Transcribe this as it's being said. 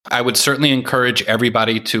I would certainly encourage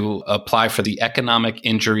everybody to apply for the Economic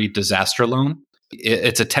Injury Disaster Loan.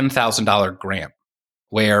 It's a $10,000 grant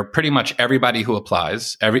where pretty much everybody who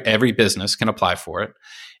applies, every business can apply for it.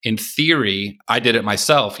 In theory, I did it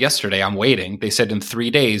myself yesterday. I'm waiting. They said in 3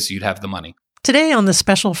 days you'd have the money. Today on the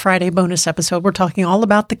special Friday bonus episode, we're talking all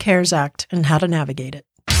about the CARES Act and how to navigate it.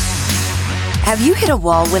 Have you hit a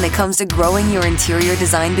wall when it comes to growing your interior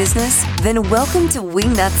design business? Then welcome to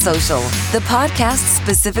Wingnut Social, the podcast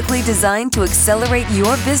specifically designed to accelerate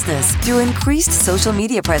your business through increased social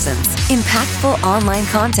media presence, impactful online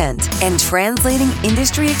content, and translating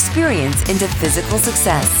industry experience into physical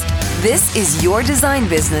success. This is your design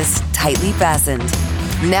business tightly fastened.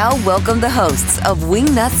 Now welcome the hosts of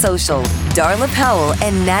Wingnut Social, Darla Powell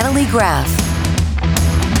and Natalie Graff.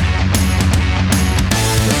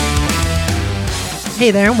 Hey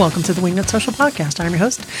there, and welcome to the Wingnut Social Podcast. I'm your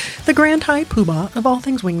host, the Grand High Poobah of all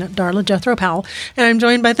things Wingnut, Darla Jethro Powell, and I'm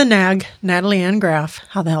joined by the nag, Natalie Ann Graff.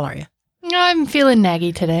 How the hell are you? I'm feeling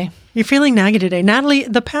naggy today. You're feeling naggy today. Natalie,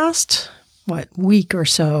 the past, week or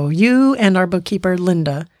so, you and our bookkeeper,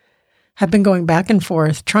 Linda, have been going back and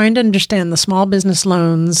forth trying to understand the small business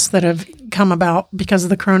loans that have come about because of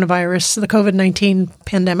the coronavirus, the COVID-19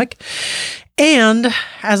 pandemic. And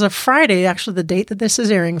as of Friday, actually the date that this is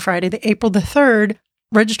airing, Friday, the April the 3rd,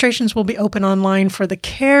 registrations will be open online for the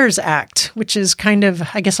CARES Act, which is kind of,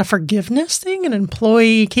 I guess, a forgiveness thing,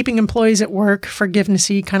 keeping employees at work,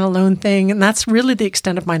 forgiveness-y kind of loan thing. And that's really the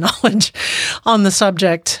extent of my knowledge on the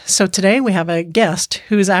subject. So today we have a guest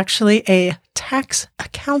who is actually a tax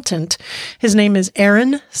accountant. His name is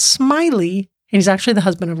Aaron Smiley, and he's actually the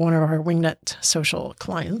husband of one of our Wingnut Social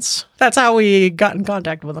clients. That's how we got in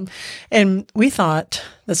contact with him. And we thought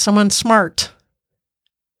that someone smart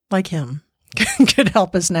like him could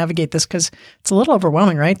help us navigate this because it's a little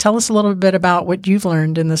overwhelming, right? Tell us a little bit about what you've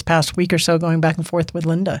learned in this past week or so going back and forth with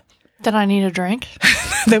Linda. That I need a drink?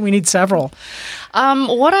 That we need several.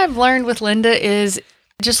 What I've learned with Linda is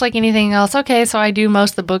just like anything else. Okay, so I do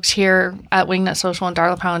most of the books here at Wingnut Social and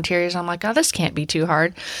Darla Powell Interiors. I'm like, oh, this can't be too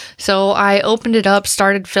hard. So I opened it up,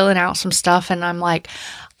 started filling out some stuff, and I'm like,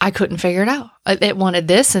 I couldn't figure it out. It wanted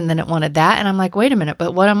this and then it wanted that. And I'm like, wait a minute,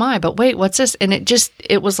 but what am I? But wait, what's this? And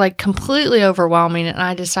it was like completely overwhelming. And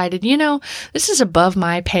I decided, this is above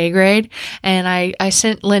my pay grade. And I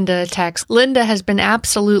sent Linda a text. Linda has been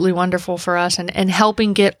absolutely wonderful for us and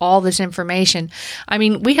helping get all this information. I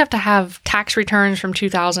mean, we have to have tax returns from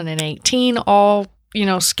 2018 all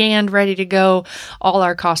scanned, ready to go. All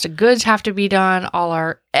our cost of goods have to be done.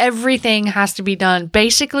 Everything has to be done.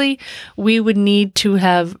 Basically, we would need to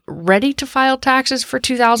have ready to file taxes for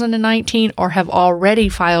 2019 or have already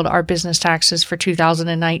filed our business taxes for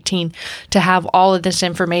 2019 to have all of this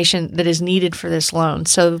information that is needed for this loan.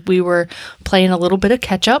 So we were playing a little bit of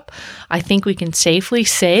catch up. I think we can safely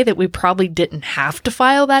say that we probably didn't have to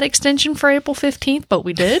file that extension for April 15th, but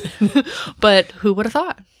we did. But who would have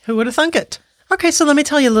thought? Who would have thunk it? Okay, so let me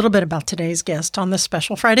tell you a little bit about today's guest on this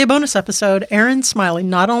special Friday bonus episode. Aaron Smiley,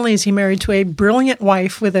 not only is he married to a brilliant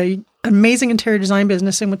wife with an amazing interior design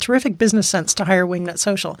business and with terrific business sense to hire Wingnut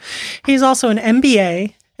Social, he's also an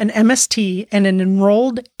MBA, an MST, and an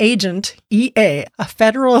enrolled agent, EA, a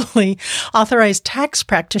federally authorized tax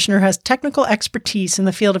practitioner who has technical expertise in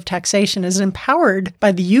the field of taxation, is empowered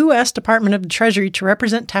by the U.S. Department of the Treasury to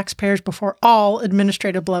represent taxpayers before all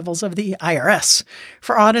administrative levels of the IRS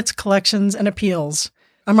for audits, collections, and appeals.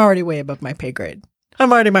 I'm already way above my pay grade.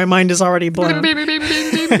 My mind is already blown.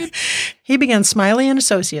 He began Smiley &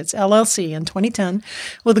 Associates, LLC, in 2010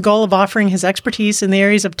 with the goal of offering his expertise in the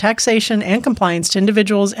areas of taxation and compliance to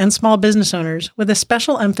individuals and small business owners, with a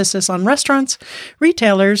special emphasis on restaurants,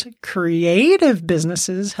 retailers, creative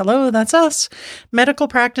businesses, hello, that's us, medical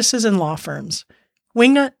practices, and law firms.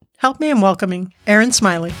 Wingnut, help me in welcoming Aaron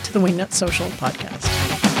Smiley to the Wingnut Social Podcast.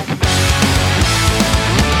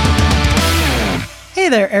 Hey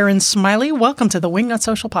there, Aaron Smiley. Welcome to the Wingnut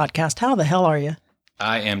Social Podcast. How the hell are you?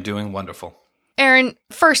 I am doing wonderful. Aaron,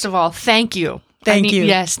 first of all, thank you. Thank you.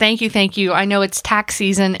 Yes, thank you. I know it's tax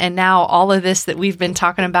season, and now all of this that we've been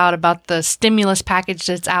talking about the stimulus package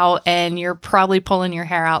that's out, and you're probably pulling your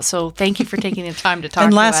hair out. So thank you for taking the time to talk to us.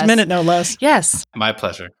 And last minute, no less. Yes. My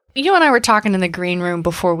pleasure. You and I were talking in the green room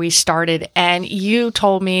before we started, and you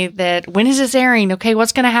told me that, when is this airing? Okay,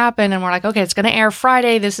 what's going to happen? And we're like, okay, it's going to air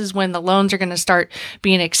Friday. This is when the loans are going to start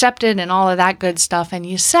being accepted and all of that good stuff. And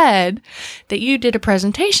you said that you did a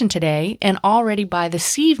presentation today, and already by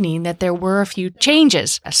this evening that there were a few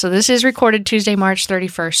changes. So this is recorded Tuesday, March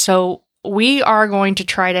 31st. So we are going to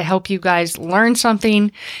try to help you guys learn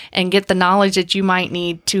something and get the knowledge that you might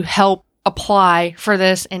need to help apply for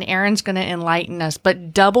this, and Erin's going to enlighten us,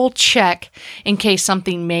 but double check in case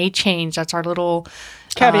something may change. That's our little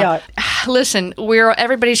caveat. Listen,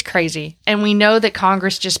 everybody's crazy, and we know that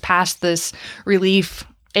Congress just passed this relief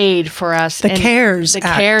aid for us. The CARES Act.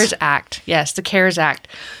 CARES Act. Yes, the CARES Act.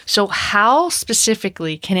 So how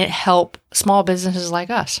specifically can it help small businesses like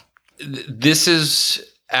us? This is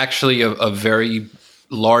actually a very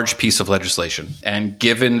large piece of legislation. And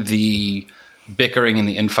given the bickering and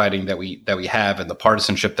the infighting that we have and the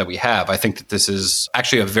partisanship that we have, I think that this is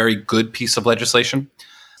actually a very good piece of legislation.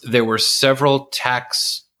 There were several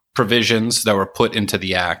tax provisions that were put into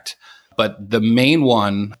the act, but the main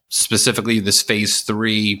one, specifically this Phase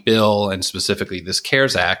 3 bill and specifically this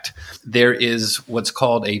CARES Act, there is what's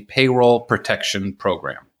called a payroll protection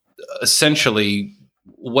program. Essentially,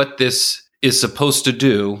 what this is supposed to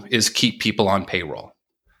do is keep people on payroll.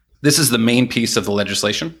 This is the main piece of the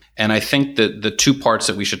legislation. And I think that the two parts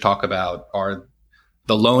that we should talk about are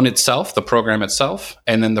the loan itself, the program itself,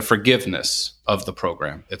 and then the forgiveness of the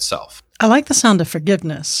program itself. I like the sound of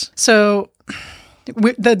forgiveness. So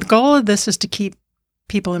the goal of this is to keep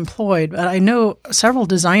people employed. But I know several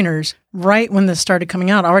designers, right when this started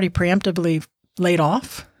coming out, already preemptively laid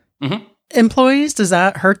off employees. Does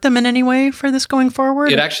that hurt them in any way for this going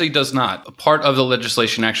forward? It actually does not. Part of the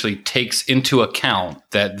legislation actually takes into account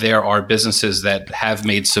that there are businesses that have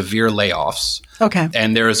made severe layoffs. Okay.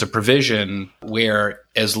 And there is a provision where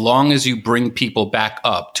as long as you bring people back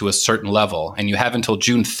up to a certain level, and you have until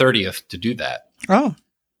June 30th to do that,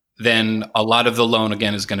 then a lot of the loan,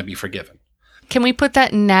 again, is going to be forgiven. Can we put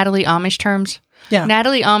that in Natalie Amish terms? Yeah.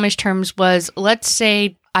 Natalie Amish terms was, let's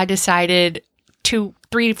say I decided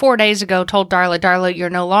 3-4 days ago, told Darla, you're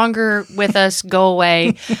no longer with us, go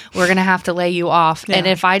away. We're going to have to lay you off. Yeah. And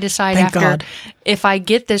if I decide if I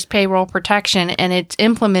get this payroll protection and it's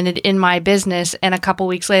implemented in my business, and a couple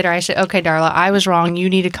weeks later I say, okay, Darla, I was wrong. You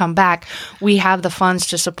need to come back. We have the funds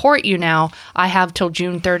to support you now. I have till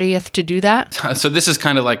June 30th to do that. So this is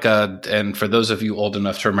kind of like and for those of you old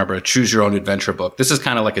enough to remember, a choose your own adventure book. This is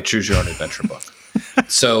kind of like a choose your own adventure book.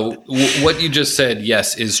 So what you just said,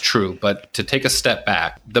 yes, is true. But to take a step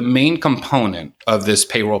back, the main component of this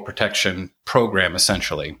payroll protection program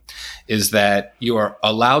essentially is that you are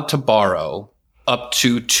allowed to borrow up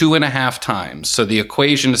to 2.5 times. So the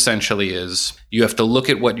equation essentially is you have to look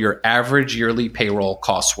at what your average yearly payroll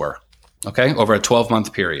costs were, okay, over a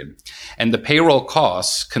 12-month period. And the payroll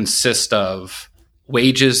costs consist of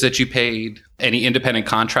wages that you paid, any independent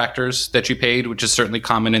contractors that you paid, which is certainly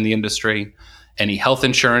common in the industry, any health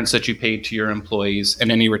insurance that you paid to your employees,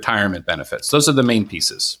 and any retirement benefits. Those are the main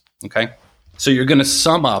pieces, okay? So you're going to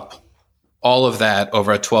sum up all of that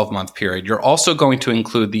over a 12-month period. You're also going to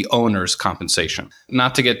include the owner's compensation.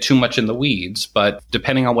 Not to get too much in the weeds, but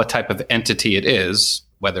depending on what type of entity it is,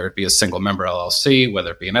 whether it be a single member LLC,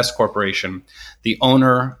 whether it be an S corporation, the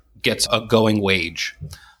owner gets a going wage.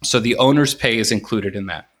 So the owner's pay is included in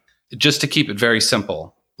that. Just to keep it very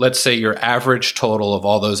simple, let's say your average total of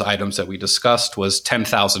all those items that we discussed was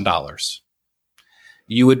 $10,000.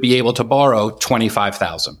 You would be able to borrow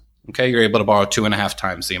 $25,000. Okay, you're able to borrow 2.5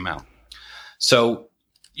 times the amount. So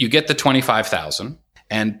you get the $25,000,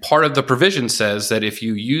 and part of the provision says that if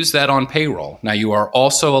you use that on payroll, now you are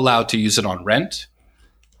also allowed to use it on rent.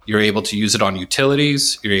 You're able to use it on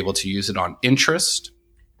utilities. You're able to use it on interest.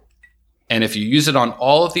 And if you use it on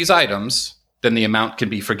all of these items, then the amount can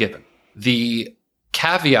be forgiven. The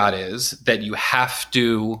caveat is that you have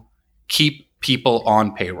to keep people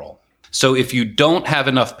on payroll. So if you don't have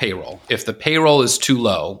enough payroll, if the payroll is too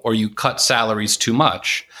low or you cut salaries too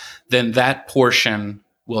much, then that portion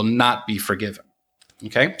will not be forgiven.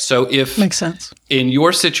 Okay? So if makes sense. In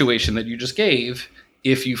your situation that you just gave,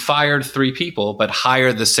 if you fired 3 people but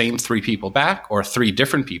hire the same 3 people back or 3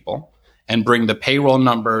 different people and bring the payroll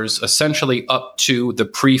numbers essentially up to the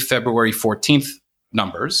pre-February 14th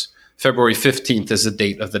numbers, February 15th is the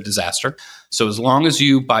date of the disaster. So as long as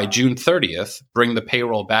you, by June 30th, bring the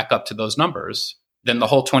payroll back up to those numbers, then the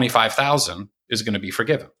whole $25,000 is going to be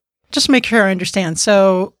forgiven. Just make sure I understand.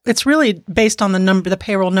 So it's really based on the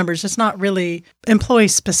payroll numbers. It's not really employee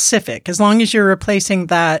specific. As long as you're replacing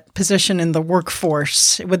that position in the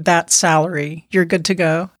workforce with that salary, you're good to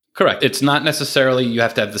go. Correct. It's not necessarily you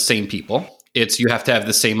have to have the same people. It's you have to have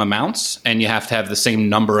the same amounts and you have to have the same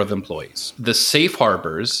number of employees. The safe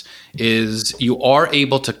harbors is you are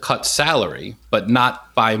able to cut salary, but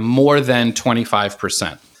not by more than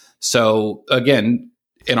 25%. So again,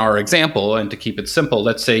 in our example, and to keep it simple,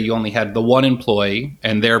 let's say you only had the one employee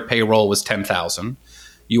and their payroll was $10,000.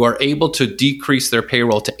 You are able to decrease their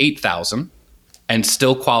payroll to $8,000 and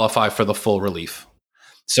still qualify for the full relief.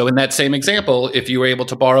 So in that same example, if you were able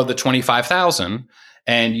to borrow the $25,000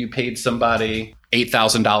 and you paid somebody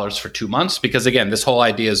 $8,000 for 2 months, because again, this whole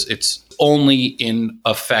idea is it's only in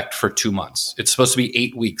effect for 2 months. It's supposed to be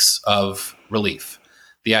 8 weeks of relief.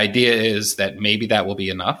 The idea is that maybe that will be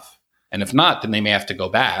enough. And if not, then they may have to go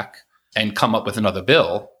back and come up with another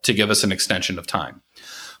bill to give us an extension of time.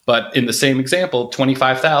 But in the same example,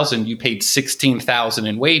 $25,000, you paid $16,000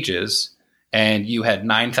 in wages and you had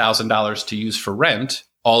 $9,000 to use for rent,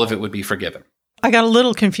 all of it would be forgiven. I got a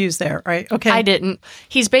little confused there, right? Okay. I didn't.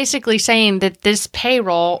 He's basically saying that this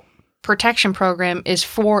payroll protection program is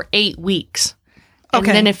for 8 weeks. And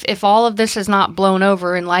then if all of this is not blown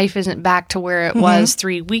over and life isn't back to where it was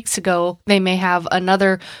 3 weeks ago, they may have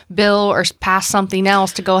another bill or pass something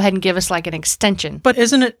else to go ahead and give us like an extension. But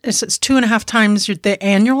it's 2.5 times the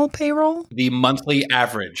annual payroll? The monthly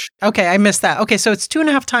average. Okay, I missed that. Okay, so it's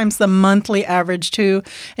 2.5 times the monthly average too.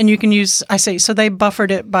 And you can use, so they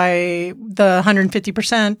buffered it by the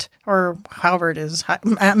 150% or however it is.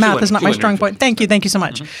 Math is not my strong point. Thank you so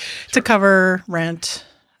much. To cover rent,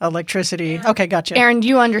 electricity. Okay, gotcha. Aaron,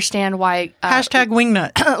 you understand why... Hashtag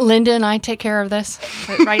wingnut. Linda and I take care of this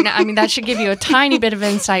right now. I mean, that should give you a tiny bit of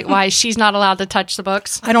insight why she's not allowed to touch the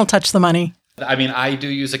books. I don't touch the money. I mean, I do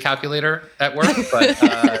use a calculator at work, but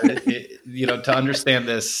to understand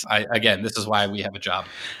this, this is why we have a job.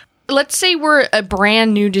 Let's say we're a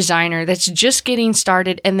brand new designer that's just getting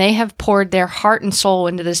started and they have poured their heart and soul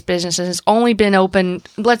into this business and it's only been open,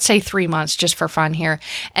 let's say 3 months, just for fun here.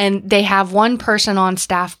 And they have one person on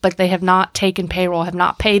staff, but they have not taken payroll, have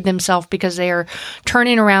not paid themselves because they are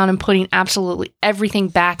turning around and putting absolutely everything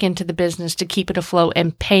back into the business to keep it afloat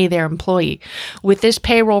and pay their employee. With this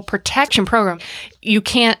payroll protection program, you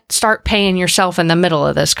can't start paying yourself in the middle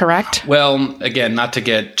of this, correct? Well, again, not to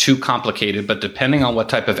get too complicated, but depending on what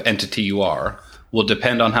type of entity you are, will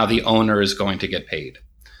depend on how the owner is going to get paid.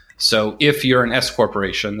 So if you're an S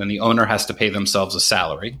corporation, then the owner has to pay themselves a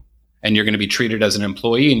salary, and you're going to be treated as an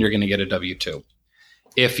employee, and you're going to get a W-2.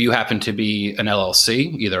 If you happen to be an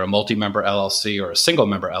LLC, either a multi-member LLC or a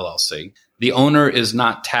single-member LLC, the owner is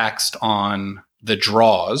not taxed on the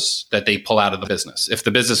draws that they pull out of the business. If the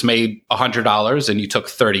business made $100 and you took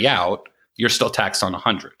 30 out, you're still taxed on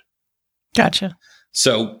 100. Gotcha.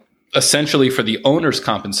 So essentially for the owner's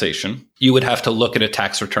compensation, you would have to look at a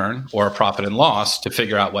tax return or a profit and loss to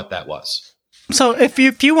figure out what that was. So if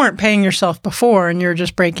you weren't paying yourself before and you're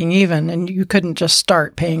just breaking even and you couldn't just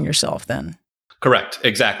start paying yourself then? Correct.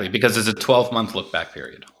 Exactly. Because it's a 12-month look back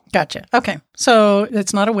period. Gotcha. Okay. So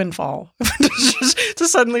it's not a windfall to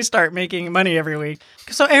suddenly start making money every week.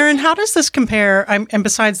 So Aaron, how does this compare? And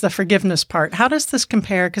besides the forgiveness part, how does this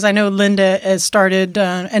compare? Because I know Linda has started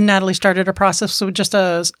and Natalie started a process with just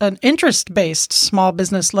an interest-based small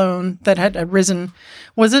business loan that had arisen.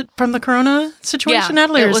 Was it from the Corona situation,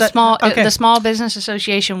 Natalie? It was small. Okay. The Small Business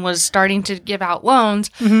Association was starting to give out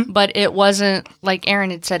loans, but it wasn't, like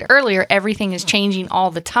Aaron had said earlier, everything is changing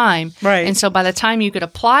all the time. Right. And so by the time you could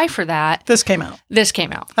apply for that, This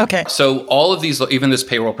came out. Okay. So all of these, even this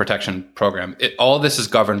payroll protection program, all of this is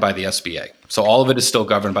governed by the SBA. So all of it is still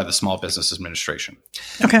governed by the Small Business Administration.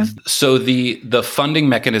 Okay. So the funding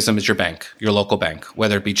mechanism is your bank, your local bank,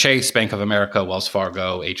 whether it be Chase, Bank of America, Wells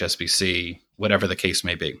Fargo, HSBC, whatever the case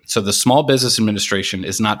may be. So the Small Business Administration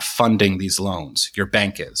is not funding these loans. Your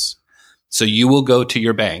bank is. So you will go to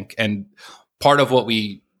your bank, and part of what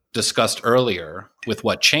we discussed earlier with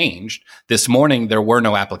what changed, this morning there were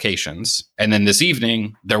no applications, and then this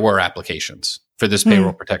evening there were applications for this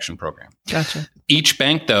payroll protection program. Gotcha. Each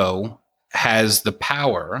bank, though, has the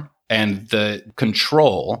power and the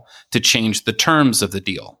control to change the terms of the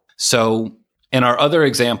deal. So in our other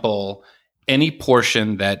example, any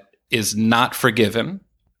portion that is not forgiven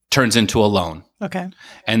turns into a loan. Okay.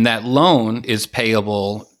 And that loan is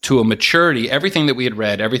payable to a maturity. Everything that we had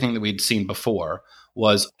read, everything that we'd seen before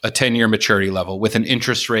was a 10-year maturity level with an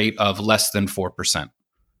interest rate of less than 4%.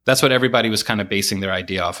 That's what everybody was kind of basing their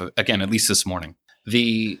idea off of, again, at least this morning.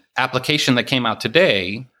 The application that came out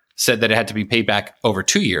today said that it had to be paid back over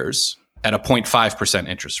 2 years at a 0.5%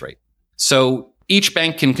 interest rate. So each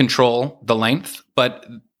bank can control the length, but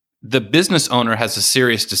the business owner has a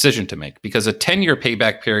serious decision to make because a 10-year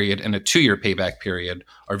payback period and a 2-year payback period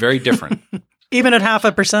are very different. Even at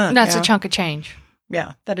 0.5%. That's a chunk of change.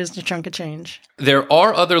 Yeah, that is a chunk of change. There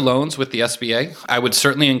are other loans with the SBA. I would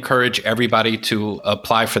certainly encourage everybody to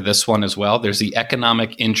apply for this one as well. There's the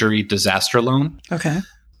Economic Injury Disaster Loan. Okay.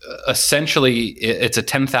 Essentially, it's a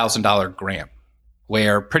 $10,000 grant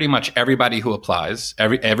where pretty much everybody who applies,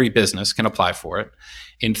 every business can apply for it.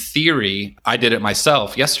 In theory, I did it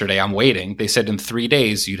myself yesterday. I'm waiting. They said in 3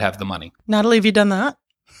 days you'd have the money. Natalie, have you done that?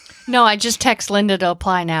 No, I just text Linda to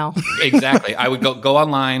apply now. Exactly. I would go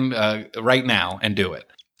online right now and do it.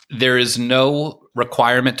 There is no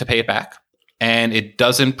requirement to pay it back, and it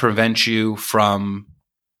doesn't prevent you from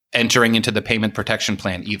entering into the payment protection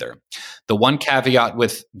plan either. The one caveat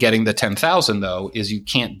with getting the $10,000 though is you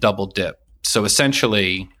can't double dip. So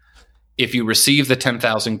essentially, if you receive the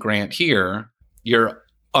 $10,000 grant here, you're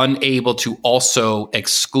unable to also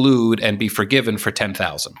exclude and be forgiven for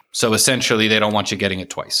 $10,000. So essentially, they don't want you getting it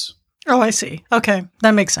twice. Oh, I see. Okay.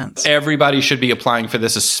 That makes sense. Everybody should be applying for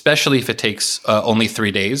this, especially if it takes only 3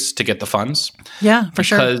 days to get the funds. Yeah, for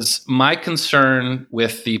sure. Because my concern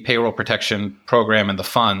with the payroll protection program and the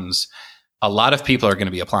funds, a lot of people are going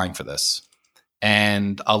to be applying for this.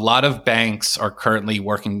 And a lot of banks are currently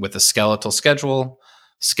working with a skeletal schedule,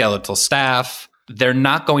 skeletal staff. They're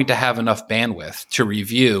not going to have enough bandwidth to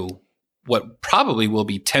review what probably will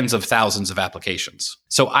be tens of thousands of applications.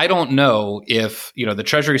 So I don't know if, the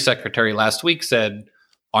Treasury Secretary last week said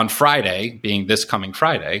on Friday, being this coming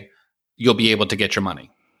Friday, you'll be able to get your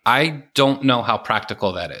money. I don't know how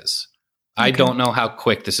practical that is. Okay. I don't know how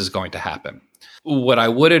quick this is going to happen. What I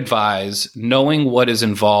would advise, knowing what is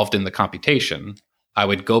involved in the computation, I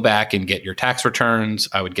would go back and get your tax returns.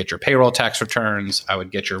 I would get your payroll tax returns. I would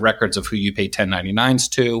get your records of who you pay 1099s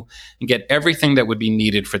to and get everything that would be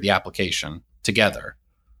needed for the application together.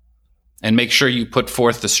 And make sure you put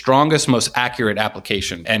forth the strongest, most accurate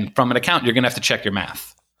application. And from an accountant, you're going to have to check your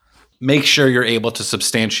math. Make sure you're able to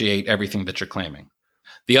substantiate everything that you're claiming.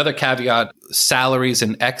 The other caveat, salaries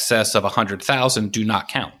in excess of $100,000 do not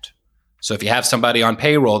count. So if you have somebody on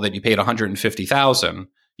payroll that you paid $150,000,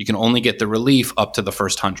 you can only get the relief up to the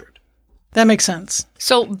first 100. That makes sense.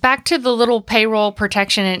 So back to the little payroll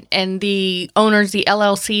protection and the owners, the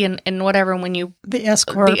LLC and whatever, when you... The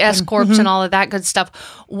S-Corp. The S-Corps and all of that good stuff.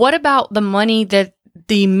 What about the money that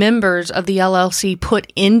the members of the LLC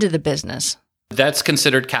put into the business? That's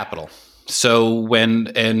considered capital. So when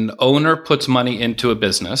an owner puts money into a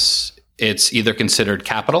business, it's either considered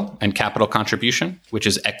capital and capital contribution, which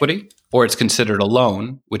is equity, or it's considered a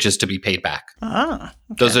loan, which is to be paid back. Okay.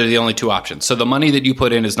 Those are the only two options. So the money that you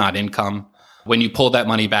put in is not income. When you pull that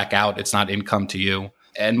money back out, it's not income to you.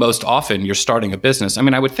 And most often you're starting a business. I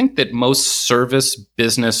mean, I would think that most service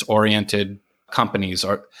business-oriented companies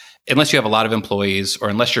are, unless you have a lot of employees or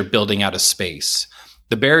unless you're building out a space,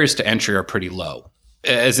 the barriers to entry are pretty low.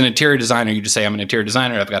 As an interior designer, you just say, I'm an interior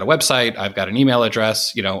designer. I've got a website. I've got an email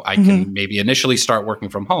address. I can maybe initially start working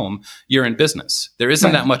from home. You're in business. There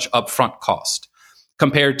isn't that much upfront cost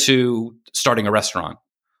compared to starting a restaurant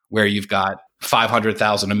where you've got $500,000,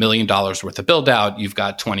 $1 million worth of build out. You've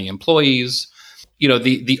got 20 employees.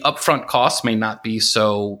 The upfront costs may not be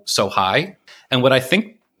so high. And what I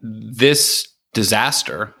think this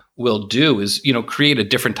disaster will do is, create a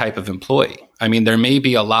different type of employee. I mean, there may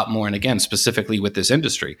be a lot more, and again, specifically with this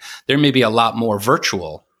industry, there may be a lot more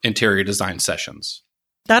virtual interior design sessions.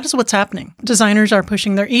 That is what's happening. Designers are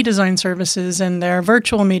pushing their e-design services and their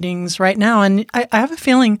virtual meetings right now. And I have a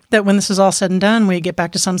feeling that when this is all said and done, we get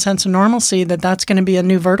back to some sense of normalcy, that's going to be a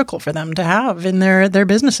new vertical for them to have in their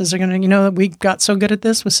businesses. Are going to, we got so good at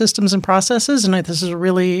this with systems and processes, and this is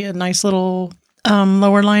really a nice little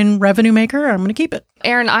lower line revenue maker. I'm going to keep it.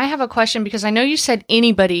 Erin, I have a question because I know you said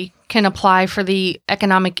anybody can apply for the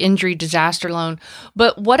economic injury disaster loan,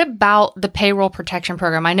 but what about the payroll protection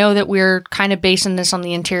program? I know that we're kind of basing this on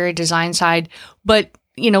the interior design side, but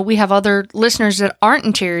we have other listeners that aren't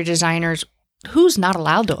interior designers. Who's not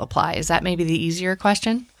allowed to apply? Is that maybe the easier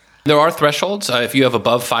question? There are thresholds. If you have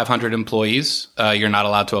above 500 employees, you're not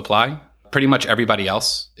allowed to apply. Pretty much everybody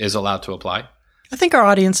else is allowed to apply. I think our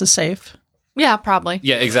audience is safe. Yeah, probably.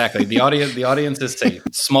 Yeah, exactly. The audience is safe.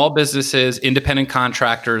 Small businesses, independent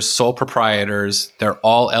contractors, sole proprietors, they're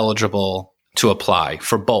all eligible to apply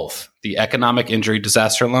for both the economic injury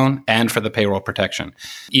disaster loan and for the payroll protection.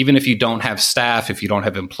 Even if you don't have staff, if you don't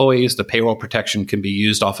have employees, the payroll protection can be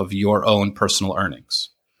used off of your own personal earnings.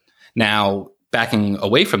 Now, backing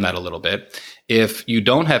away from that a little bit, if you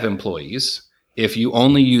don't have employees, if you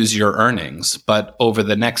only use your earnings, but over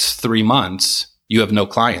the next 3 months, you have no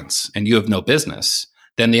clients and you have no business,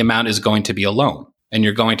 then the amount is going to be a loan and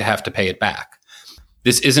you're going to have to pay it back.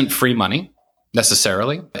 This isn't free money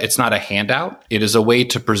necessarily. It's not a handout. It is a way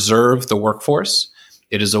to preserve the workforce.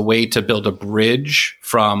 It is a way to build a bridge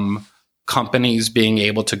from companies being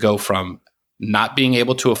able to go from not being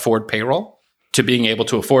able to afford payroll to being able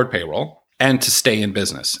to afford payroll and to stay in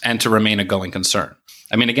business and to remain a going concern.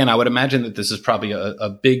 I mean, again, I would imagine that this is probably a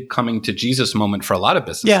big coming to Jesus moment for a lot of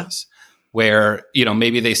businesses. where,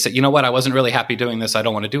 maybe they say, you know what, I wasn't really happy doing this. I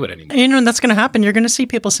don't want to do it anymore. And that's going to happen. You're going to see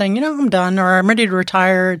people saying, I'm done, or I'm ready to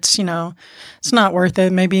retire. It's, it's not worth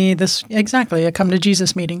it. Maybe a come to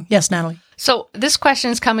Jesus meeting. Yes, Natalie. So this question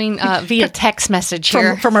is coming via text message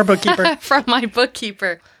here. From our bookkeeper. From my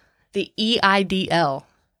bookkeeper. The EIDL.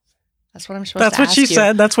 That's what I'm supposed to ask That's what she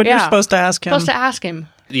said. That's what you're supposed to ask him. Supposed to ask him.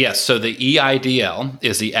 Yes. So the EIDL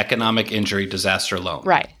is the Economic Injury Disaster Loan.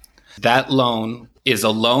 Right. That loan is a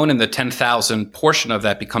loan, and the $10,000 portion of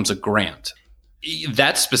that becomes a grant.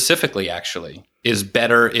 That specifically, actually, is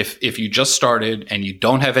better if you just started and you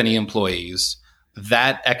don't have any employees.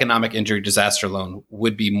 That economic injury disaster loan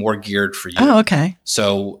would be more geared for you. Oh, okay.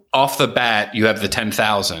 So off the bat, you have the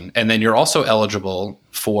 $10,000, and then you're also eligible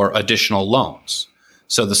for additional loans.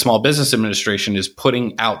 So the Small Business Administration is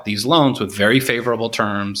putting out these loans with very favorable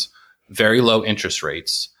terms, very low interest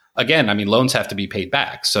rates. Again, loans have to be paid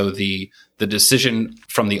back. So the decision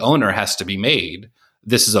from the owner has to be made.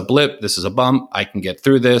 This is a blip. This is a bump. I can get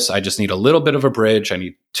through this. I just need a little bit of a bridge. I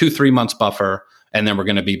need 2-3 months buffer, and then we're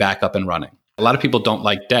going to be back up and running. A lot of people don't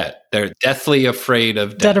like debt. They're deathly afraid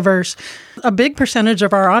of debt. Debt-averse. A big percentage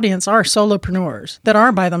of our audience are solopreneurs that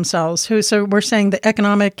are by themselves. So we're saying the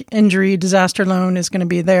economic injury disaster loan is going to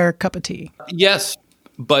be their cup of tea. Yes,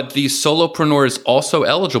 but the solopreneur is also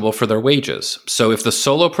eligible for their wages. So if the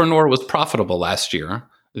solopreneur was profitable last year,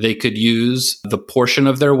 they could use the portion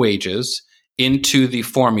of their wages into the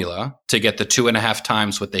formula to get the 2.5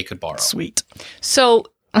 times what they could borrow. Sweet. So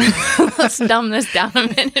let's dumb this down a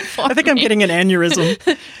minute for me. I think I'm getting an aneurysm.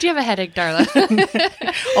 Do you have a headache, Darla?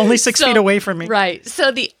 Only 6 feet away from me. Right.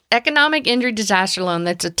 So the economic injury disaster loan,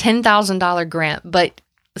 that's a $10,000 grant. But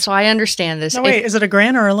so I understand this. No, wait, is it a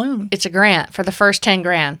grant or a loan? It's a grant for the first 10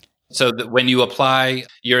 grand. So that when you apply,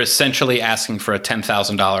 you're essentially asking for a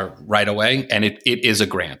 $10,000 right away, and it is a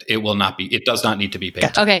grant. It does not need to be paid.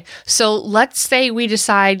 Gotcha. Okay. So let's say we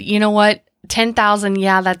decide, you know what? 10,000,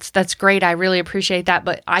 yeah, that's great. I really appreciate that,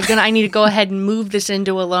 but I need to go ahead and move this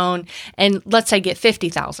into a loan, and let's say get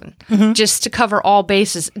 50,000 just to cover all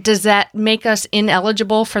bases. Does that make us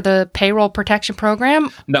ineligible for the payroll protection program?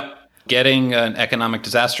 No, getting an economic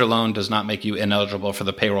disaster loan does not make you ineligible for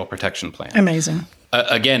the payroll protection plan. Amazing.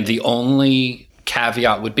 Again, the only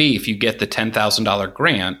caveat would be if you get the $10,000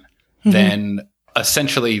 grant, then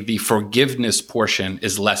essentially the forgiveness portion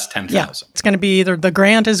is less $10,000. Yeah, it's going to be either the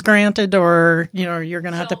grant is granted or, you're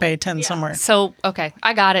going to have to pay 10 somewhere. So, okay,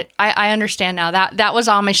 I got it. I understand now. That was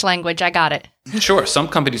Amish language. I got it. Sure. Some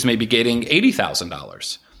companies may be getting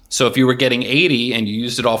 $80,000. So if you were getting 80 and you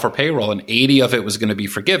used it all for payroll and 80 of it was going to be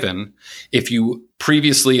forgiven, if you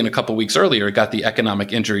previously and a couple weeks earlier got the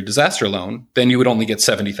economic injury disaster loan, then you would only get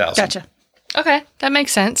 $70,000. Gotcha. Okay, that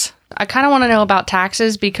makes sense. I kind of want to know about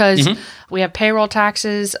taxes because we have payroll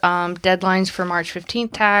taxes, deadlines for March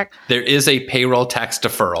 15th tax. There is a payroll tax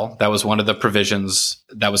deferral. That was one of the provisions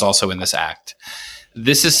that was also in this act.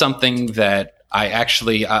 This is something that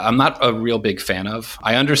I'm not a real big fan of.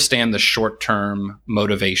 I understand the short-term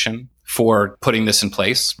motivation for putting this in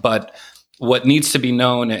place, but what needs to be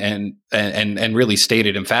known and really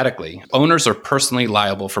stated emphatically, owners are personally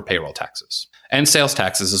liable for payroll taxes and sales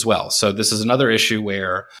taxes as well. So this is another issue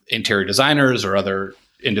where interior designers or other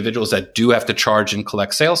individuals that do have to charge and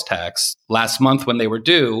collect sales tax, last month when they were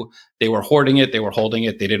due, they were hoarding it, they were holding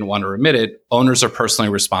it, they didn't want to remit it. Owners are personally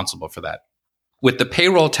responsible for that. With the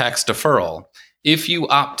payroll tax deferral, if you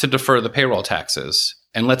opt to defer the payroll taxes,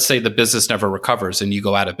 and let's say the business never recovers and you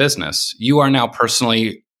go out of business, you are now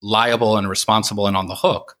personally liable and responsible and on the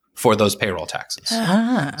hook for those payroll taxes.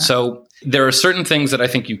 So there are certain things that I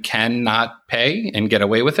think you cannot pay and get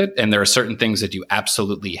away with it. And there are certain things that you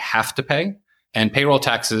absolutely have to pay. And payroll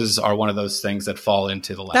taxes are one of those things that fall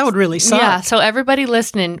into the last. That would really suck. Yeah. So everybody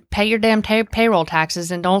listening, pay your damn payroll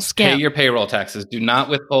taxes and don't skimp. Pay your payroll taxes. Do not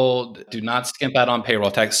withhold. Do not skimp out on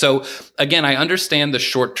payroll tax. So again, I understand the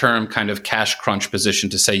short-term kind of cash crunch position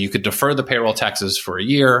to say you could defer the payroll taxes for a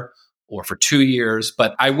year or for 2 years,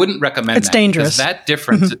 but I wouldn't recommend it's dangerous. Because that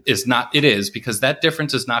difference is not, it is, because that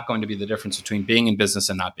difference is not going to be the difference between being in business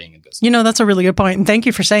and not being in business. That's a really good point. And thank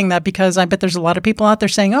you for saying that, because I bet there's a lot of people out there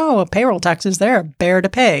saying, oh, a payroll tax is there, bear to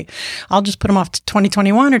pay. I'll just put them off to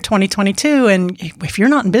 2021 or 2022. And if you're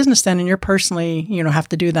not in business then and you're personally, have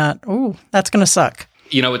to do that, oh, that's going to suck.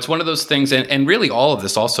 It's one of those things, and really all of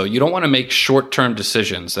this also, you don't want to make short-term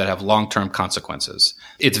decisions that have long-term consequences.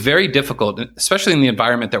 It's very difficult, especially in the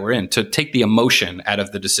environment that we're in, to take the emotion out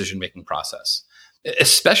of the decision-making process.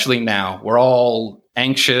 Especially now, we're all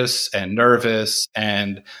anxious and nervous,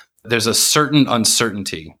 and there's a certain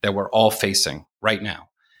uncertainty that we're all facing right now.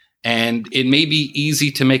 And it may be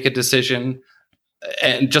easy to make a decision,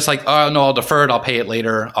 And just like, oh, no, I'll defer it. I'll pay it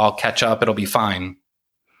later. I'll catch up. It'll be fine.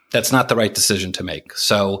 That's not the right decision to make.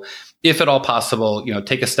 So if at all possible,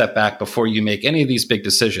 take a step back before you make any of these big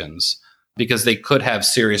decisions, because they could have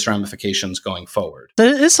serious ramifications going forward.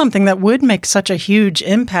 That is something that would make such a huge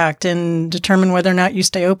impact and determine whether or not you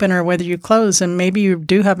stay open or whether you close. And maybe you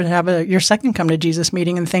do happen to have your second come to Jesus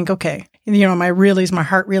meeting and think, okay, is my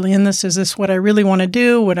heart really in this? Is this what I really want to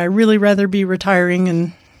do? Would I really rather be retiring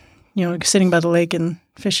and, sitting by the lake and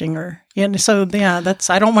fishing? I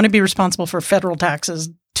don't want to be responsible for federal taxes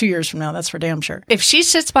 2 years from now. That's for damn sure. If she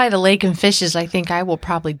sits by the lake and fishes, I think I will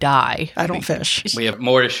probably die. I don't fish. We have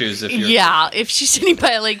more issues if you're... Yeah, if she's sitting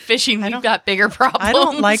by a lake fishing, we've got bigger problems. I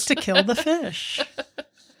don't like to kill the fish.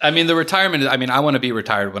 The retirement, I want to be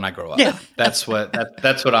retired when I grow up. Yeah. That's what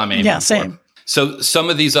I'm aiming for. Yeah, same. So some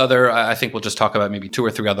of these other, I think we'll just talk about maybe 2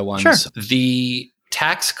 or 3 other ones. Sure. The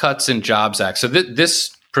Tax Cuts and Jobs Act. So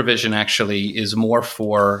this provision actually is more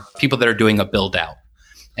for people that are doing a build out.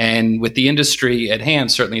 And with the industry at hand,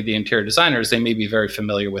 certainly the interior designers, they may be very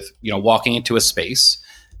familiar with, walking into a space,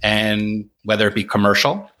 and whether it be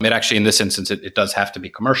commercial, it actually, in this instance, it does have to be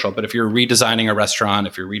commercial. But if you're redesigning a restaurant,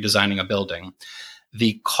 if you're redesigning a building,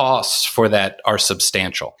 the costs for that are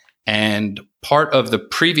substantial. And part of the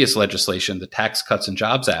previous legislation, the Tax Cuts and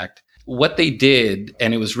Jobs Act, what they did,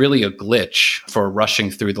 and it was really a glitch for rushing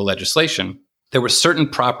through the legislation, there was certain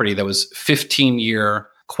property that was 15-year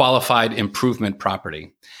qualified improvement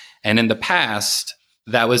property. And in the past,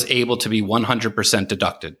 that was able to be 100%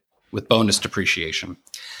 deducted with bonus depreciation.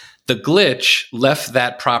 The glitch left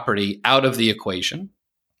that property out of the equation.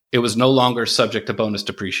 It was no longer subject to bonus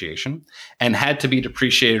depreciation and had to be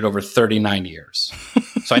depreciated over 39 years.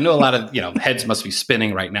 So I know a lot of, heads must be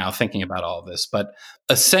spinning right now thinking about all of this. But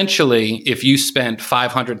essentially, if you spent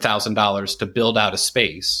 $500,000 to build out a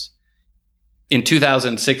space, in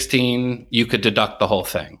 2016, you could deduct the whole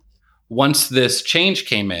thing. Once this change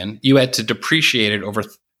came in, you had to depreciate it over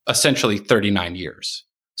essentially 39 years.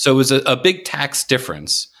 So it was a big tax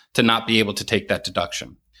difference to not be able to take that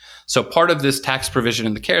deduction. So part of this tax provision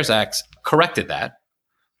in the CARES Act corrected that,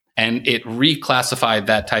 and it reclassified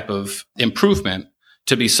that type of improvement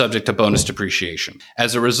to be subject to bonus depreciation.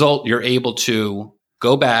 As a result, you're able to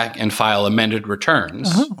go back and file amended returns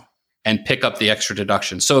and pick up the extra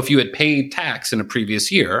deduction. So if you had paid tax in a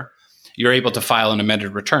previous year, you're able to file an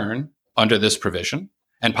amended return under this provision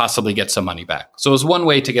and possibly get some money back. So it was one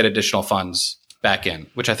way to get additional funds back in,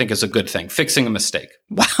 which I think is a good thing, fixing a mistake.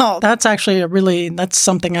 Wow, that's actually that's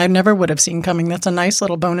something I never would have seen coming. That's a nice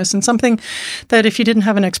little bonus, and something that if you didn't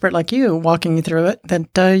have an expert like you walking you through it,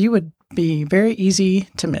 that you would be very easy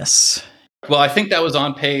to miss. Well, I think that was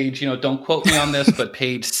on page, don't quote me on this, but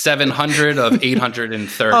page 700 of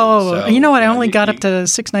 830. Oh, so, you know what? I only got up to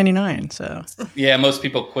 $6.99. So yeah, most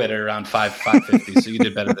people quit at around $5.50. So you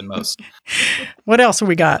did better than most. What else have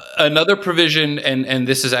we got? Another provision, and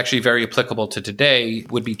this is actually very applicable to today,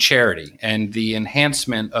 would be charity and the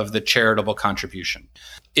enhancement of the charitable contribution.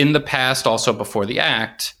 In the past, also before the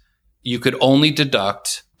act, you could only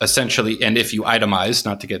deduct essentially, and if you itemize,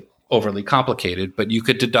 not to get overly complicated, but you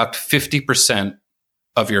could deduct 50%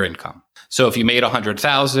 of your income. So if you made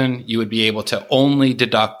 100,000, you would be able to only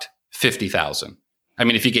deduct 50,000.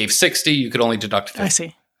 If you gave 60, you could only deduct 50. I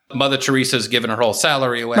see. Mother Teresa's given her whole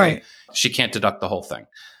salary away. Right. She can't deduct the whole thing.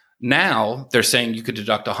 Now they're saying you could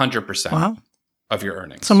deduct 100% of your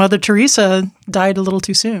earnings. So Mother Teresa died a little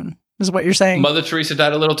too soon, is what you're saying. Mother Teresa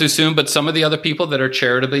died a little too soon, but some of the other people that are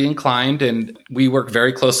charitably inclined, and we work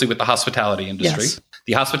very closely with the hospitality industry. Yes.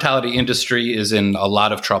 The hospitality industry is in a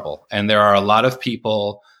lot of trouble, and there are a lot of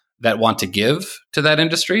people that want to give to that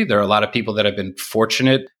industry. There are a lot of people that have been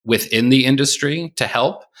fortunate within the industry to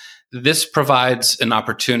help. This provides an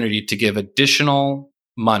opportunity to give additional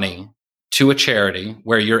money to a charity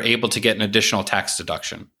where you're able to get an additional tax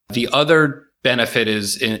deduction. The other benefit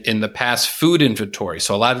is in the past, food inventory.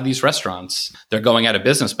 So a lot of these restaurants, they're going out of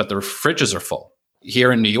business, but their fridges are full.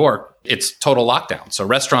 Here in New York, it's total lockdown. So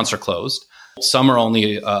restaurants are closed. Some are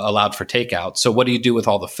only allowed for takeout. So what do you do with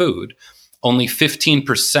all the food? Only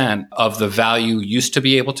 15% of the value used to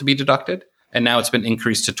be able to be deducted, and now it's been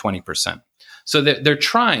increased to 20%. So they're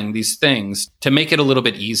trying these things to make it a little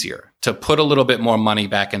bit easier, to put a little bit more money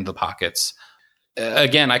back in the pockets.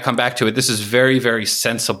 Again, I come back to it. This is very, very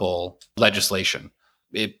sensible legislation.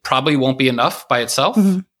 It probably won't be enough by itself.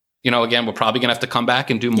 Mm-hmm. Again, we're probably going to have to come back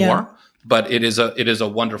and do more. But it is a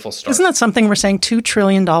wonderful start. Isn't that something we're saying $2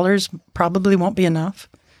 trillion probably won't be enough?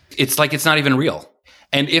 It's like it's not even real.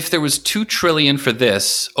 And if there was $2 trillion for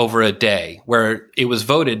this over a day, where it was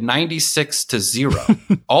voted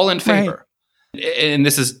 96-0, all in favor, And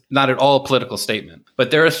this is not at all a political statement, but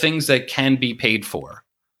there are things that can be paid for.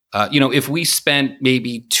 If we spent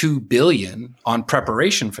maybe $2 billion on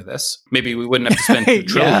preparation for this, maybe we wouldn't have to spend $2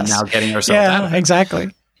 trillion now getting ourselves out of it. Exactly.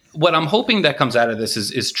 What I'm hoping that comes out of this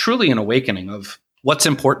is truly an awakening of what's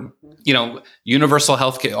important. Universal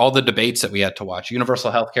healthcare, all the debates that we had to watch,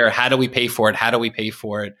 universal healthcare, how do we pay for it? How do we pay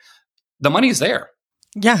for it? The money's there.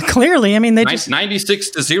 Yeah, clearly. I mean, they just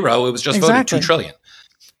 96-0, it was just voted $2 trillion.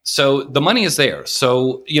 So the money is there.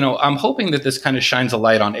 So, I'm hoping that this kind of shines a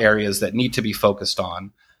light on areas that need to be focused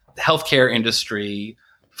on. The healthcare industry,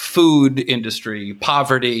 food industry,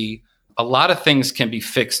 poverty, a lot of things can be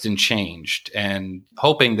fixed and changed, and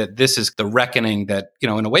hoping that this is the reckoning that, in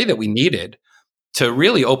a way that we needed to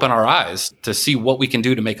really open our eyes to see what we can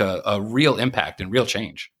do to make a real impact and real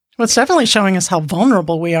change. Well, it's definitely showing us how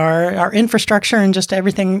vulnerable we are, our infrastructure and just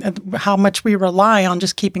everything, how much we rely on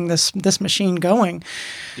just keeping this machine going.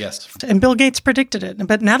 Yes. And Bill Gates predicted it.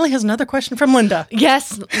 But Natalie has another question from Linda.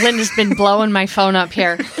 Yes, Linda's been blowing my phone up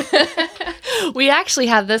here. We actually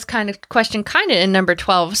have this kind of question kind of in number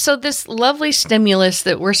 12. So this lovely stimulus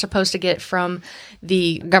that we're supposed to get from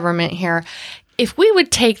the government here, if we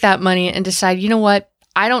would take that money and decide, you know what,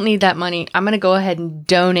 I don't need that money, I'm going to go ahead and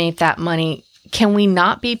donate that money, can we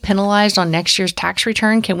not be penalized on next year's tax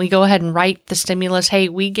return? Can we go ahead and write the stimulus? Hey,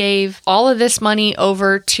 we gave all of this money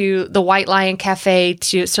over to the White Lion Cafe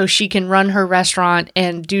so she can run her restaurant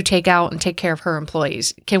and do takeout and take care of her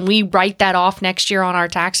employees. Can we write that off next year on our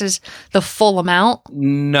taxes, the full amount?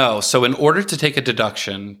 No. So in order to take a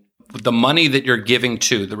deduction, the money that you're giving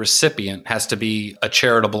to the recipient has to be a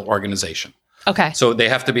charitable organization. Okay. So they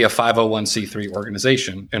have to be a 501c3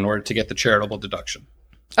 organization in order to get the charitable deduction.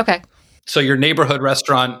 Okay. So your neighborhood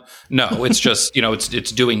restaurant, no, it's just,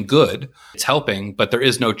 it's doing good, it's helping, but there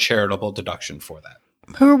is no charitable deduction for that.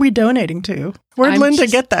 Who are we donating to? Where'd Linda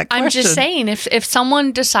get that question? I'm just saying, if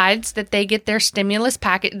someone decides that they get their stimulus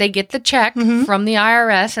packet, they get the check from the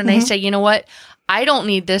IRS and they say, you know what, I don't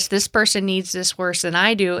need this. This person needs this worse than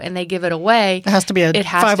I do, and they give it away. It has to be a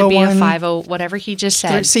 50, whatever he just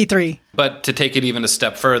said. C3. But to take it even a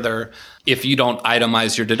step further, if you don't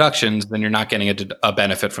itemize your deductions, then you're not getting a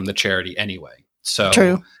benefit from the charity anyway. So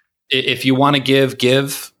true. If you want to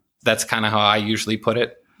give. That's kind of how I usually put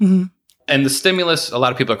it. Mm-hmm. And the stimulus, a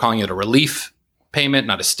lot of people are calling it a relief payment,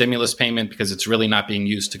 not a stimulus payment, because it's really not being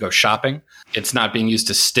used to go shopping. It's not being used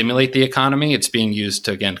to stimulate the economy. It's being used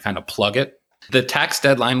to, again, kind of plug it. The tax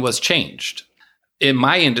deadline was changed. In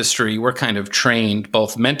my industry, we're kind of trained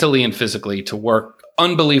both mentally and physically to work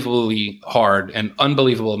unbelievably hard and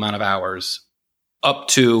unbelievable amount of hours up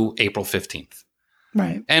to April 15th.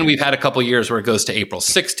 Right. And we've had a couple of years where it goes to April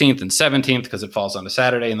 16th and 17th because it falls on a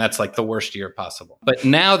Saturday, and that's like the worst year possible. But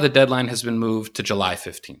now the deadline has been moved to July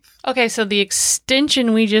 15th. Okay, so the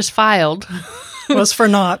extension we just filed was for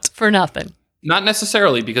naught. For nothing. Not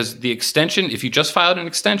necessarily, because the extension, if you just filed an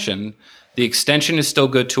extension, the extension is still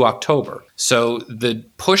good to October. So the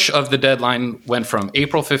push of the deadline went from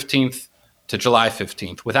April 15th to July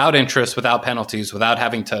 15th without interest, without penalties, without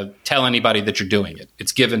having to tell anybody that you're doing it.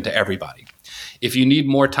 It's given to everybody. If you need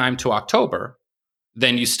more time to October,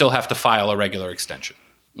 then you still have to file a regular extension.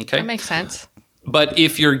 Okay? That makes sense. But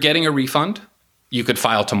if you're getting a refund, you could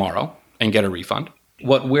file tomorrow and get a refund.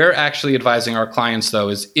 What we're actually advising our clients, though,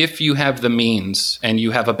 is if you have the means and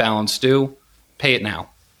you have a balance due, pay it now.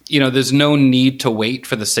 There's no need to wait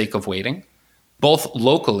for the sake of waiting. Both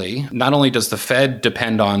locally, not only does the Fed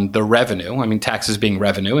depend on the revenue, taxes being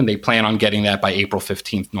revenue, and they plan on getting that by April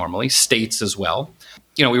 15th normally, states as well.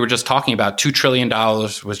 We were just talking about $2 trillion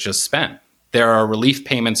was just spent. There are relief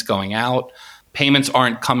payments going out. Payments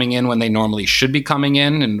aren't coming in when they normally should be coming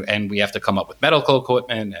in, and we have to come up with medical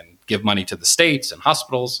equipment and give money to the states and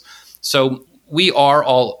hospitals. So we are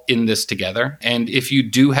all in this together. And if you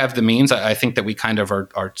do have the means, I think that we kind of are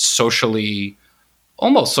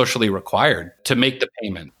almost socially required to make the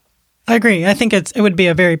payment. I agree. I think it would be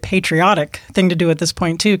a very patriotic thing to do at this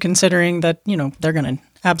point, too, considering that, they're going to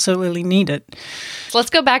absolutely need it. Let's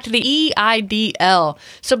go back to the EIDL.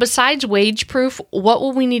 So besides wage proof, what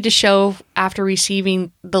will we need to show after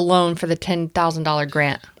receiving the loan for the $10,000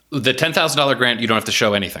 grant? The $10,000 grant, you don't have to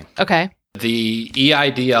show anything. Okay. The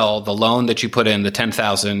EIDL, the loan that you put in, the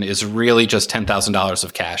 $10,000, is really just $10,000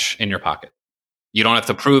 of cash in your pocket. You don't have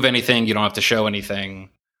to prove anything. You don't have to show anything.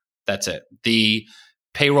 That's it. The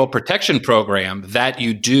payroll protection program that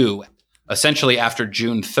you do essentially after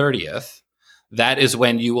June 30th, that is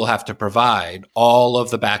when you will have to provide all of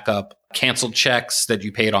the backup canceled checks that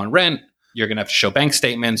you paid on rent. You're going to have to show bank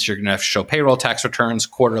statements. You're going to have to show payroll tax returns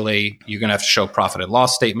quarterly. You're going to have to show profit and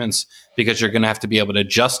loss statements because you're going to have to be able to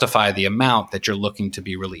justify the amount that you're looking to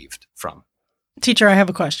be relieved from. Teacher, I have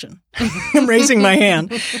a question. I'm raising my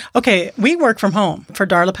hand. Okay, we work from home for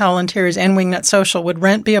Darla Powell Interiors and Wingnut Social. Would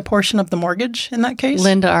rent be a portion of the mortgage in that case?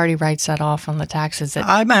 Linda already writes that off on the taxes.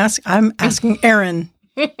 I'm asking Erin.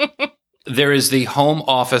 There is the home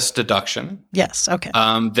office deduction. Yes, okay.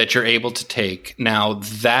 That you're able to take. Now,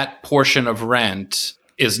 that portion of rent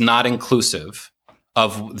is not inclusive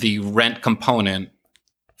of the rent component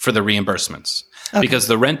for the reimbursements. Okay. Because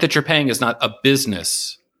the rent that you're paying is not a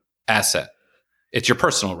business asset. It's your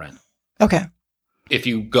personal rent. Okay. If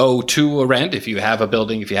you go to a rent, if you have a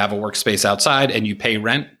building, if you have a workspace outside and you pay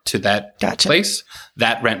rent to that place,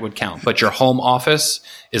 that rent would count. But your home office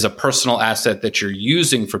is a personal asset that you're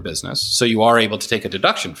using for business. So you are able to take a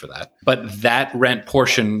deduction for that. But that rent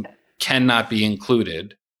portion cannot be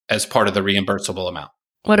included as part of the reimbursable amount.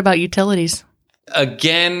 What about utilities?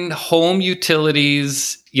 Again, home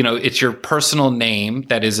utilities, it's your personal name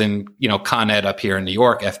that is in, Con Ed up here in New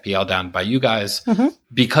York, FPL down by you guys. Mm-hmm.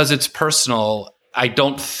 Because it's personal, I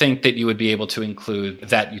don't think that you would be able to include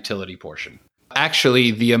that utility portion.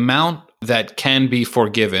 Actually, the amount that can be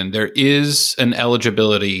forgiven, there is an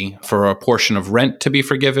eligibility for a portion of rent to be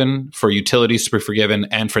forgiven, for utilities to be forgiven,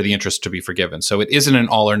 and for the interest to be forgiven. So it isn't an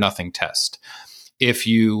all or nothing test. If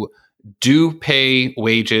you do pay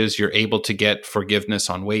wages, you're able to get forgiveness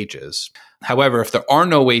on wages. However, if there are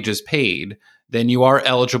no wages paid, then you are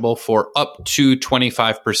eligible for up to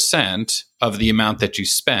 25% of the amount that you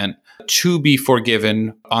spent to be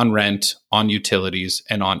forgiven on rent, on utilities,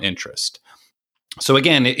 and on interest. So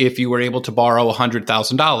again, if you were able to borrow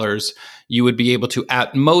 $100,000, you would be able to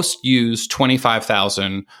at most use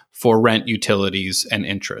 $25,000 for rent, utilities, and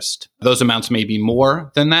interest. Those amounts may be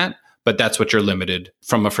more than that, but that's what you're limited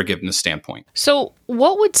from a forgiveness standpoint. So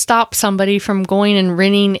what would stop somebody from going and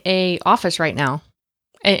renting a office right now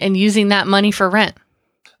and using that money for rent?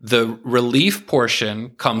 The relief portion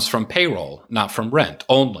comes from payroll, not from rent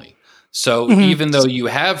only. So even though you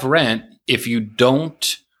have rent, if you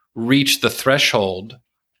don't reach the threshold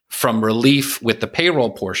from relief with the payroll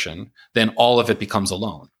portion, then all of it becomes a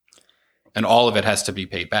loan and all of it has to be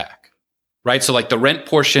paid back. Right? So like the rent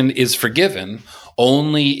portion is forgiven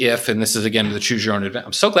only if, and this is again the choose your own adventure.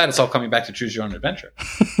 I'm so glad it's all coming back to choose your own adventure.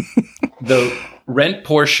 The rent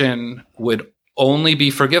portion would only be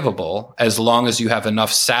forgivable as long as you have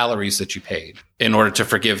enough salaries that you paid in order to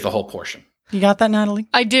forgive the whole portion. You got that, Natalie?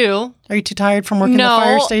 I do. Are you too tired from working at the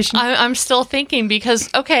fire station? I'm still thinking because,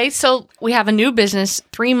 okay, so we have a new business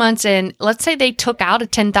 3 months in. Let's say they took out a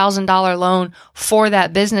 $10,000 loan for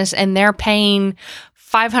that business and they're paying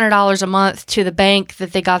 $500 a month to the bank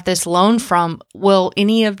that they got this loan from. Will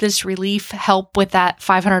any of this relief help with that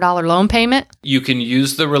 $500 loan payment? You can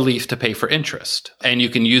use the relief to pay for interest, and you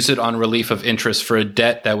can use it on relief of interest for a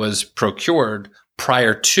debt that was procured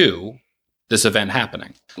prior to this event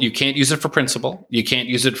happening. You can't use it for principal. You can't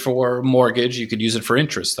use it for mortgage. You could use it for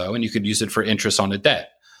interest, though, and you could use it for interest on a debt.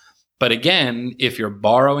 But again, if you're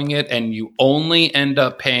borrowing it and you only end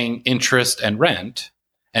up paying interest and rent,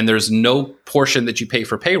 and there's no portion that you pay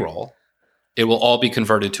for payroll, it will all be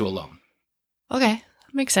converted to a loan. Okay,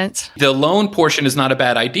 makes sense. The loan portion is not a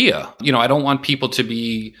bad idea. I don't want people to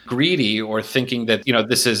be greedy or thinking that,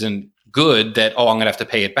 this isn't good, that, I'm going to have to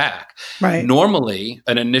pay it back. Right. Normally,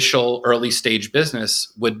 an initial early stage business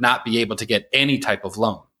would not be able to get any type of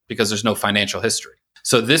loan because there's no financial history.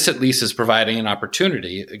 So this at least is providing an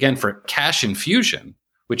opportunity, again, for cash infusion,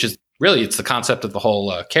 which is really, it's the concept of the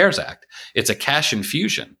whole CARES Act. It's a cash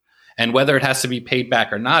infusion. And whether it has to be paid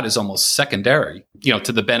back or not is almost secondary,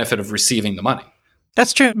 to the benefit of receiving the money.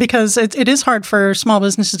 That's true, because it is hard for small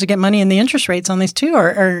businesses to get money, and the interest rates on these too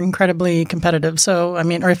are incredibly competitive. So, I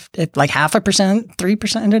mean, or if like 0.5%,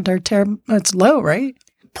 3%, they're terrible. It's low, right?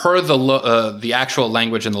 Per the actual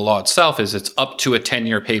language in the law itself is it's up to a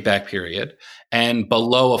 10-year payback period and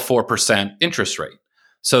below a 4% interest rate.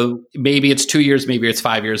 So maybe it's 2 years, maybe it's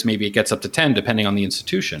 5 years, maybe it gets up to 10, depending on the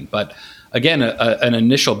institution. But again, an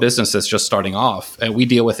initial business that's just starting off, and we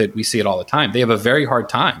deal with it, we see it all the time. They have a very hard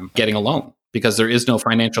time getting a loan because there is no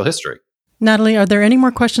financial history. Natalie, are there any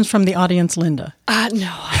more questions from the audience, Linda? No,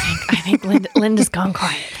 I think Linda's gone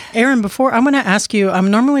quiet. Erin, before I'm going to ask you,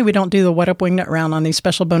 normally we don't do the What Up Wingnut round on these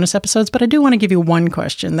special bonus episodes, but I do want to give you one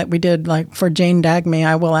question that we did, like for Jane Dagme,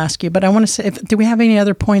 I will ask you. But I want to say, do we have any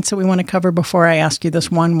other points that we want to cover before I ask you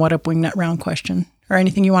this one What Up Wingnut round question? Or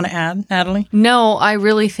anything you want to add, Natalie? No, I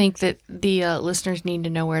really think that the listeners need to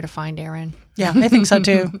know where to find Erin. Yeah, I think so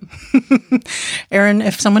too. Erin,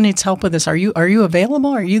 if someone needs help with this, are you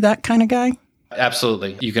available? Are you that kind of guy?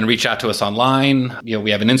 Absolutely. You can reach out to us online.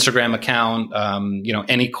 We have an Instagram account.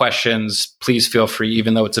 Any questions, please feel free.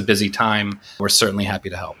 Even though it's a busy time, we're certainly happy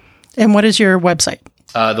to help. And what is your website?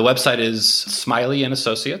 The website is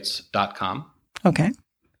smileyhandassociates.com. Okay.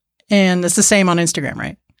 And it's the same on Instagram,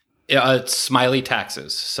 right? It's Smiley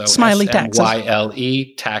Taxes. So Smiley Taxes.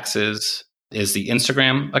 SMYLE Taxes is the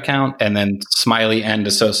Instagram account, and then Smiley and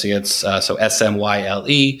Associates, so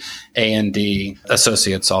SMYLE AND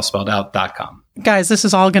Associates, all spelled out, .com. Guys, this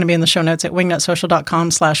is all going to be in the show notes at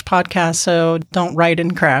wingnutsocial.com/podcast. So don't write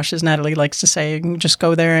and crash, as Natalie likes to say. You can just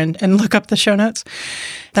go there and look up the show notes.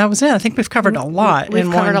 That was it. I think we've covered a lot. We've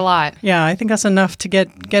covered a lot. Yeah, I think that's enough to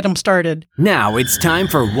get them started. Now it's time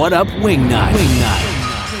for What Up Wingnut.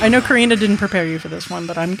 I know Karina didn't prepare you for this one,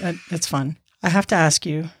 but it's fun. I have to ask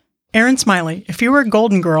you, Erin Smiley, if you were a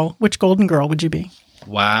golden girl, which golden girl would you be?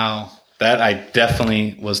 Wow. That I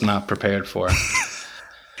definitely was not prepared for.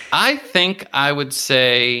 I think I would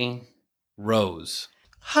say Rose.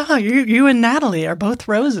 You and Natalie are both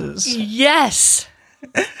roses. Yes.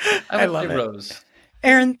 I love it. Rose.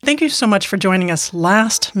 Erin, thank you so much for joining us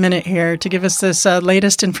last minute here to give us this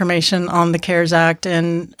latest information on the CARES Act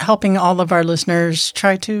and helping all of our listeners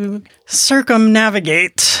try to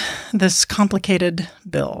circumnavigate this complicated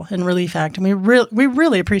bill and Relief Act. And we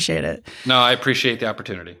really appreciate it. No, I appreciate the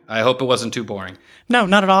opportunity. I hope it wasn't too boring. No,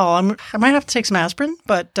 not at all. I might have to take some aspirin,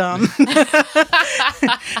 but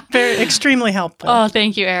very extremely helpful. Oh,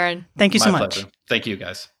 thank you, Erin. Thank you so My much. pleasure. Thank you,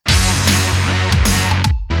 guys.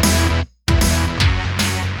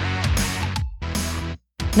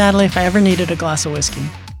 Natalie, if I ever needed a glass of whiskey.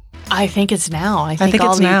 I think it's now. I think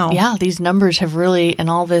it's now. Yeah, these numbers have really, and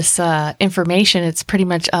all this information, it's pretty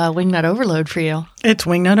much wingnut overload for you. It's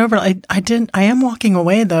wingnut overload. I am walking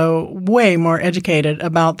away, though, way more educated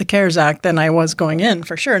about the CARES Act than I was going in,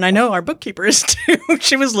 for sure. And I know our bookkeeper is, too.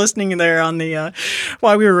 She was listening there on the,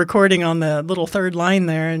 while we were recording on the little third line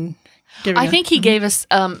there. And I think he gave us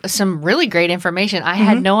some really great information. I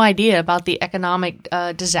had no idea about the economic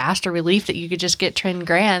disaster relief that you could just get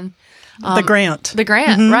 $10,000. The grant.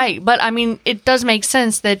 Right. But I mean, it does make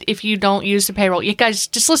sense that if you don't use the payroll, you guys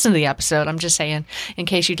just listen to the episode. I'm just saying, in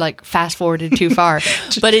case you'd like fast forwarded too far.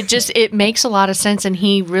 But it makes a lot of sense. And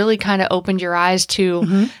he really kind of opened your eyes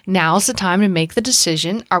to now's the time to make the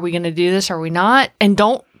decision. Are we going to do this? Are we not? And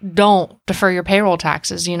don't defer your payroll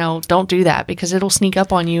taxes. Don't do that because it'll sneak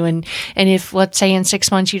up on you. And if, let's say, in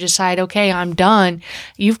 6 months you decide, okay, I'm done,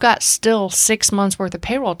 you've got still 6 months worth of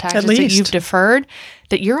payroll taxes that you've deferred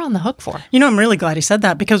that you're on the hook for. I'm really glad he said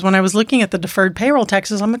that because when I was looking at the deferred payroll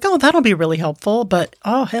taxes, I'm like, oh, that'll be really helpful. But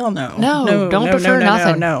oh, hell no. No, don't defer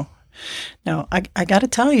nothing. No, I got to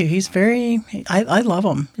tell you, he's I love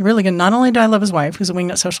him. Really good. Not only do I love his wife, who's a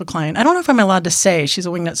Wingnut Social client, I don't know if I'm allowed to say she's a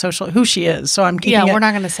Wingnut Social, who she is. So I'm keeping we're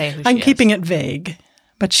not going to say who she is. I'm keeping it vague,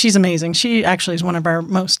 but she's amazing. She actually is one of our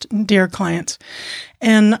most dear clients.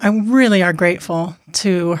 And I really are grateful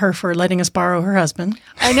to her for letting us borrow her husband.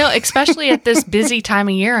 I know, especially at this busy time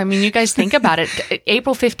of year. I mean, you guys think about it.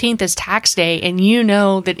 April 15th is tax day, and you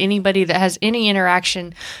know that anybody that has any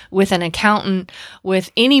interaction with an accountant,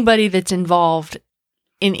 with anybody that's involved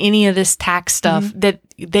in any of this tax stuff, that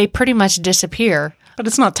they pretty much disappear. But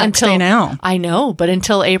it's not tax day now. I know, but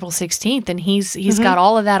until April 16th, and he's got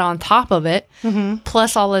all of that on top of it,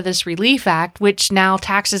 plus all of this Relief Act, which now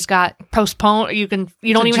taxes got postponed. You don't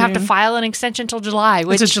even have to file an extension until July.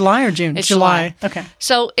 Is it July or June? It's July. Okay.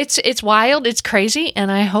 So it's wild, it's crazy, and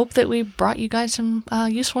I hope that we brought you guys some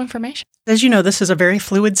useful information. As you know, this is a very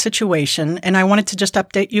fluid situation, and I wanted to just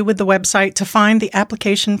update you with the website to find the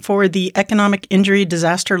application for the Economic Injury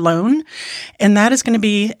Disaster Loan, and that is going to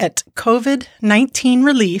be at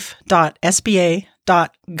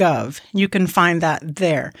covid19relief.sba.gov. You can find that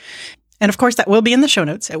there. And of course, that will be in the show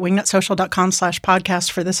notes at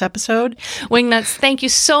wingnutsocial.com/podcast for this episode. Wingnuts, thank you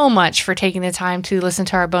so much for taking the time to listen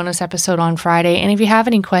to our bonus episode on Friday. And if you have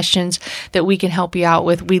any questions that we can help you out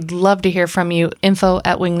with, we'd love to hear from you.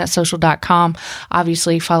 info@wingnutsocial.com.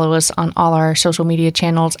 Obviously, follow us on all our social media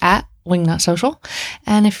channels at Wingnut Social.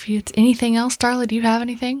 And if it's anything else, Darla, do you have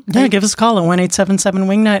anything? Yeah, give us a call at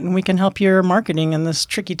 1-877-WINGNUT and we can help your marketing in this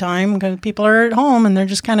tricky time because people are at home and they're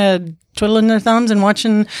just kind of twiddling their thumbs and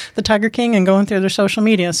watching the Tiger King and going through their social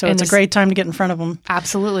media. So it's a great time to get in front of them.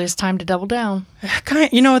 Absolutely. It's time to double down.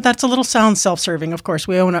 That's a little sounds self-serving. Of course,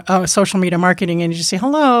 we own a social media marketing and you just say,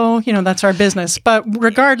 hello, that's our business. But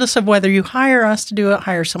regardless of whether you hire us to do it,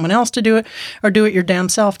 hire someone else to do it, or do it your damn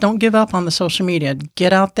self, don't give up on the social media.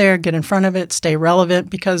 Get out there, get in front of it, stay relevant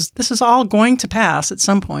because this is all going to pass at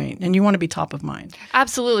some point and you want to be top of mind.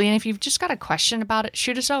 Absolutely. And if you've just got a question about it,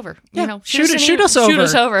 shoot us over. Yeah, shoot us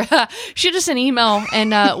over. shoot us an email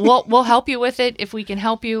and we'll help you with it if we can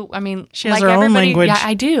help you. I mean, she has her own language. Yeah,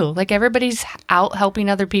 I do. Like everybody's out helping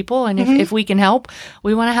other people, and if we can help,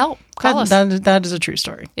 we want to help. Call us. That is a true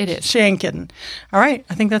story. It is. She ain't kidding. All right,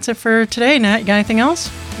 I think that's it for today. Nat, you got anything else?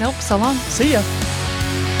 Nope. So long. See ya.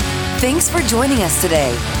 Thanks for joining us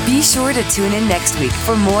today. Be sure to tune in next week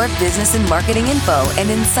for more business and marketing info and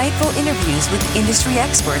insightful interviews with industry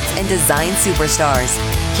experts and design superstars.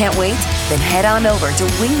 Can't wait? Then head on over to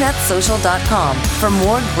wingnutsocial.com for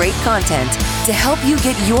more great content to help you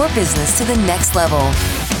get your business to the next level.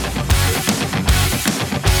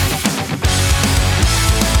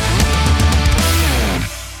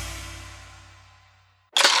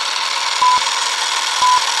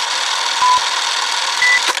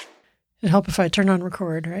 It'd help if I turn on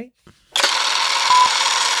record, right?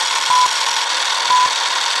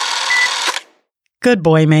 Good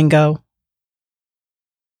boy, Mango.